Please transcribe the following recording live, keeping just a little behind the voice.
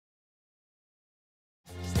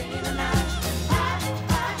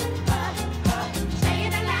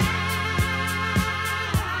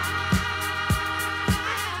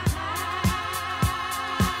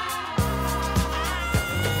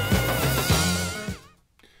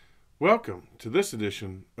Welcome to this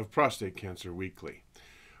edition of Prostate Cancer Weekly,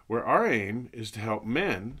 where our aim is to help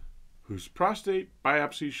men whose prostate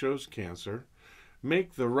biopsy shows cancer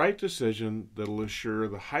make the right decision that will assure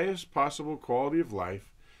the highest possible quality of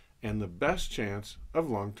life and the best chance of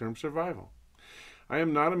long-term survival. I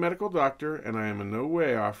am not a medical doctor, and I am in no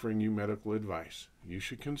way offering you medical advice. You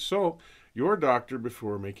should consult your doctor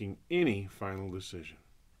before making any final decision.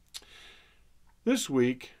 This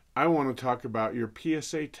week, I want to talk about your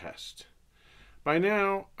PSA test. By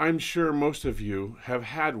now, I'm sure most of you have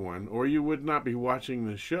had one, or you would not be watching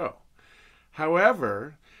this show.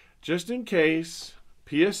 However, just in case,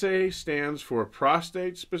 PSA stands for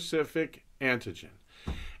prostate-specific antigen,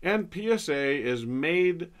 and PSA is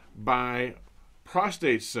made by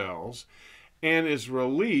prostate cells and is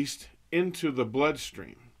released into the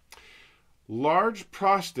bloodstream. Large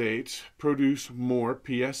prostates produce more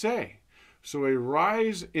PSA. So a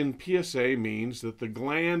rise in PSA means that the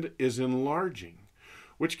gland is enlarging,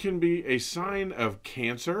 which can be a sign of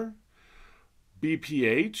cancer,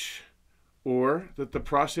 BPH, or that the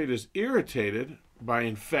prostate is irritated by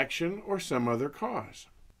infection or some other cause.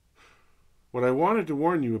 What I wanted to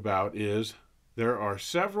warn you about is there are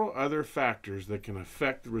several other factors that can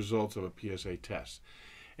affect the results of a PSA test,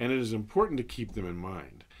 and it is important to keep them in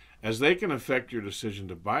mind, as they can affect your decision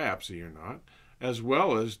to biopsy or not, as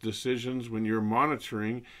well as decisions when you're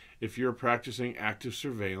monitoring if you're practicing active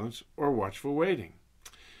surveillance or watchful waiting.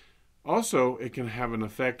 Also, it can have an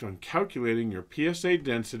effect on calculating your PSA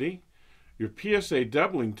density, your PSA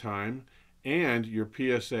doubling time, and your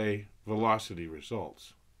PSA velocity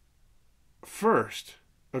results. First,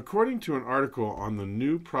 according to an article on the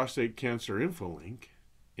new Prostate Cancer Info link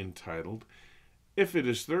entitled, "If it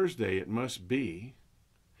is Thursday, it must be,"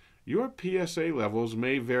 your PSA levels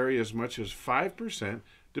may vary as much as 5%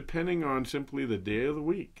 depending on simply the day of the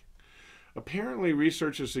week. Apparently,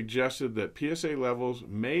 research has suggested that PSA levels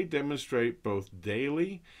may demonstrate both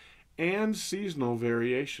daily and seasonal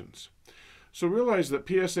variations. So realize that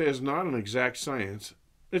PSA is not an exact science.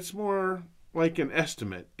 It's more like an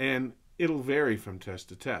estimate, and it'll vary from test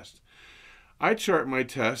to test. I chart my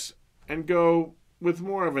tests and go with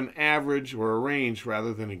more of an average or a range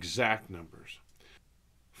rather than exact numbers.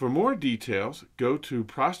 For more details, go to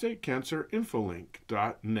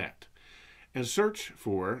prostatecancerinfolink.net and search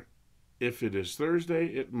for "If it is Thursday,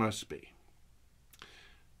 it must be."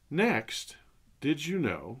 Next, did you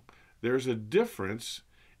know there's a difference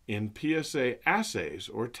in PSA assays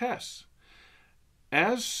or tests?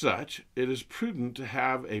 As such, it is prudent to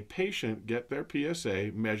have a patient get their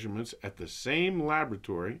PSA measurements at the same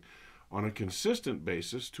laboratory on a consistent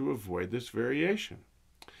basis to avoid this variation.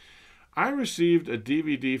 I received a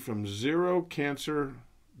DVD from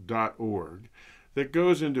zerocancer.org that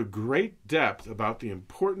goes into great depth about the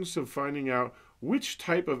importance of finding out which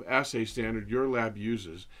type of assay standard your lab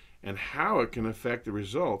uses and how it can affect the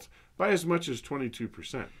results by as much as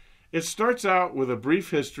 22%. It starts out with a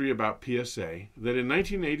brief history about PSA, that in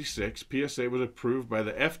 1986, PSA was approved by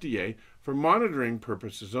the FDA for monitoring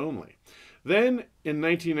purposes only. Then, in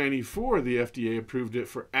 1994, the FDA approved it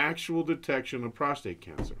for actual detection of prostate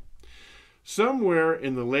cancer. Somewhere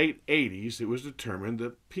in the late 80s, it was determined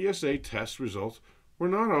that PSA test results were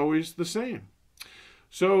not always the same.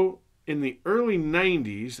 So, in the early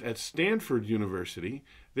 90s at Stanford University,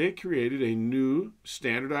 they created a new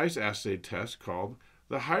standardized assay test called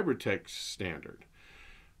the HybridTech standard.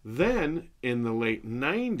 Then, in the late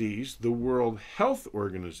 90s, the World Health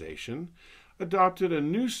Organization adopted a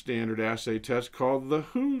new standard assay test called the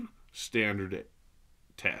WHO standard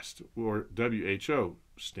test, or WHO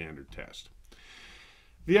standard test.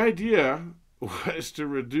 The idea was to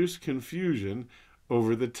reduce confusion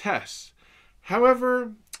over the tests.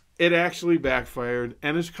 However, it actually backfired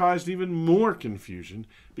and has caused even more confusion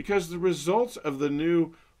because the results of the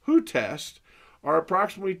new WHO test are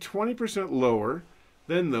approximately 20% lower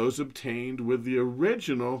than those obtained with the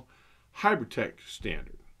original HybridTech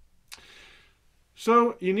standard.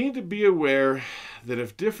 So you need to be aware that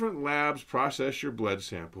if different labs process your blood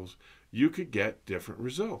samples, you could get different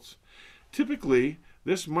results. Typically,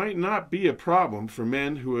 this might not be a problem for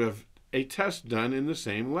men who have a test done in the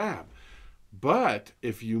same lab. But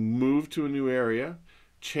if you move to a new area,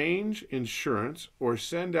 change insurance, or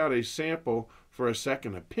send out a sample for a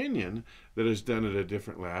second opinion that is done at a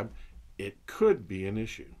different lab, it could be an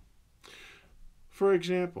issue. For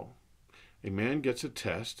example, a man gets a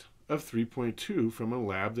test of 3.2 from a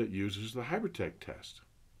lab that uses the HybridTech test.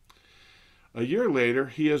 A year later,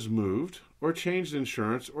 he has moved or changed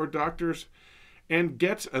insurance or doctors and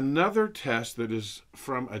gets another test that is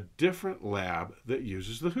from a different lab that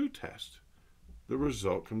uses the WHO test. The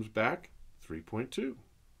result comes back 3.2.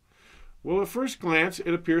 Well, at first glance,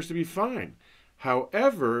 it appears to be fine.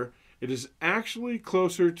 However, it is actually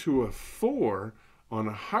closer to a 4 on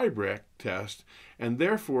a hybrid test and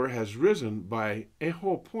therefore has risen by a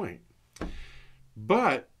whole point.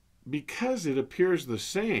 But because it appears the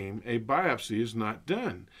same, a biopsy is not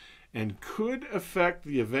done and could affect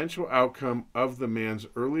the eventual outcome of the man's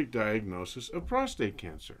early diagnosis of prostate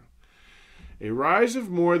cancer. A rise of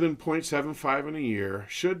more than 0.75 in a year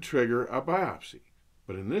should trigger a biopsy,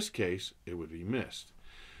 but in this case, it would be missed.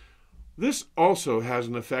 This also has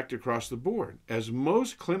an effect across the board, as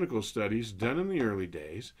most clinical studies done in the early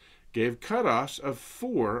days gave cutoffs of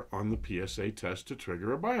 4 on the PSA test to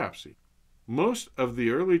trigger a biopsy. Most of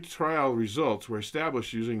the early trial results were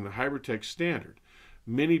established using the Hypertext standard.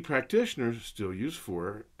 Many practitioners still use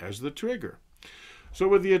 4 as the trigger. So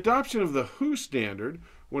with the adoption of the WHO standard,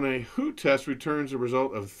 when a WHO test returns a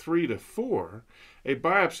result of 3 to 4, a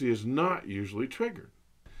biopsy is not usually triggered.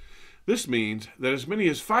 This means that as many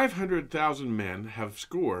as 500,000 men have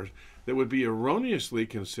scores that would be erroneously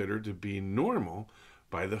considered to be normal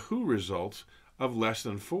by the WHO results of less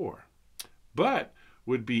than 4, but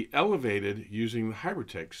would be elevated using the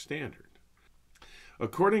Hypertext standard.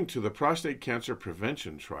 According to the prostate cancer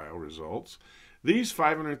prevention trial results, these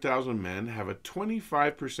 500,000 men have a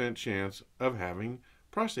 25% chance of having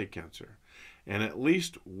prostate cancer, and at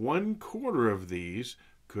least 1/4 of these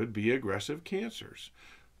could be aggressive cancers.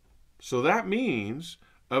 So that means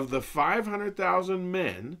of the 500,000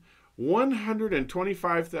 men,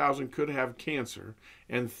 125,000 could have cancer,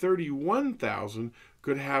 and 31,000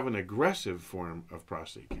 could have an aggressive form of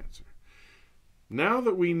prostate cancer. Now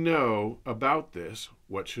that we know about this,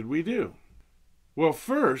 what should we do? Well,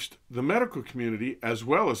 first, the medical community as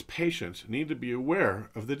well as patients need to be aware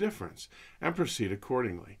of the difference and proceed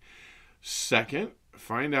accordingly. Second,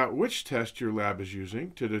 find out which test your lab is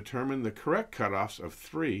using to determine the correct cutoffs of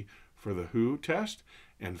 3 for the WHO test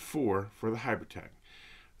and 4 for the Hypertext.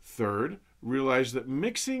 Third, realize that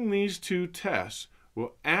mixing these two tests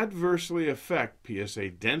will adversely affect PSA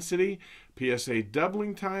density, PSA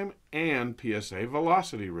doubling time, and PSA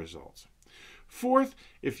velocity results. Fourth,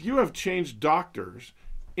 if you have changed doctors,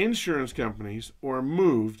 insurance companies, or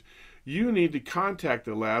moved, you need to contact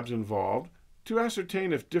the labs involved to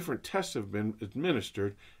ascertain if different tests have been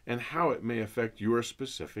administered and how it may affect your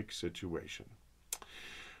specific situation.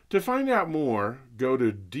 To find out more, go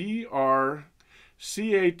to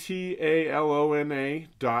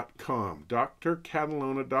drcatalona.com,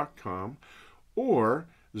 drcatalona.com, or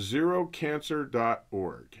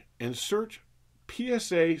zerocancer.org, and search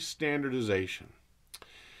PSA standardization.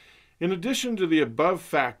 In addition to the above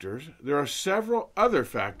factors, there are several other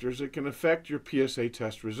factors that can affect your PSA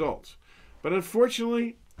test results. But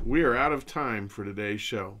unfortunately, we are out of time for today's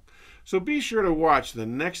show. So be sure to watch the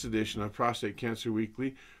next edition of Prostate Cancer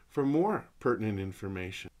Weekly for more pertinent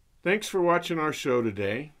information. Thanks for watching our show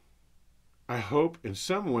today. I hope in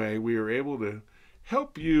some way we are able to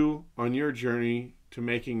help you on your journey to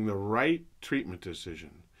making the right treatment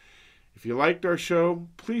decision. If you liked our show,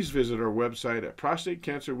 please visit our website at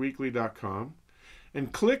prostatecancerweekly.com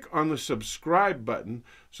and click on the subscribe button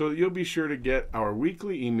so that you'll be sure to get our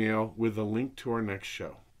weekly email with a link to our next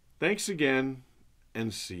show. Thanks again,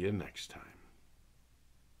 and see you next time.